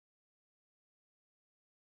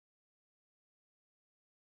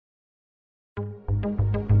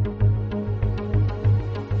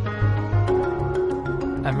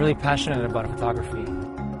I'm really passionate about photography.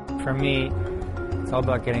 For me, it's all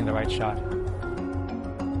about getting the right shot.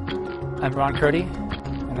 I'm Ron Curdy,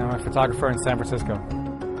 and I'm a photographer in San Francisco.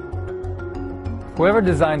 Whoever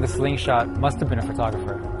designed the Slingshot must have been a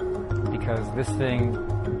photographer, because this thing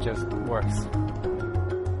just works.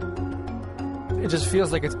 It just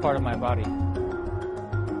feels like it's part of my body.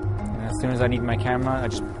 And as soon as I need my camera, I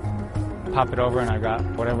just pop it over and I got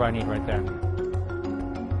whatever I need right there.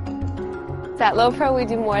 At Lowepro, we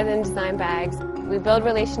do more than design bags. We build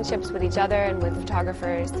relationships with each other and with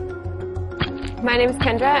photographers. My name is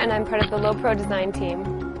Kendra, and I'm part of the Lowepro design team.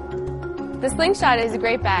 The Slingshot is a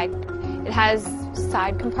great bag. It has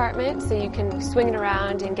side compartments, so you can swing it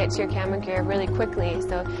around and get to your camera gear really quickly,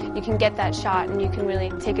 so you can get that shot and you can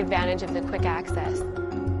really take advantage of the quick access.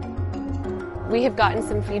 We have gotten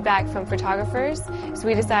some feedback from photographers, so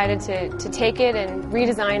we decided to take it and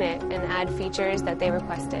redesign it and add features that they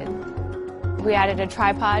requested. We added a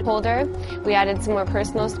tripod holder, we added some more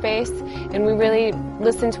personal space, and we really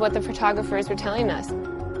listened to what the photographers were telling us.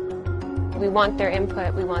 We want their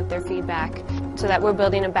input, we want their feedback, so that we're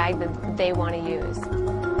building a bag that they want to use.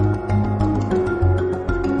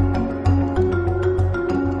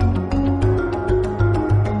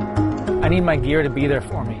 I need my gear to be there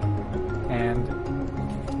for me,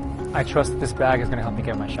 and I trust that this bag is going to help me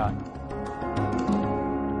get my shot.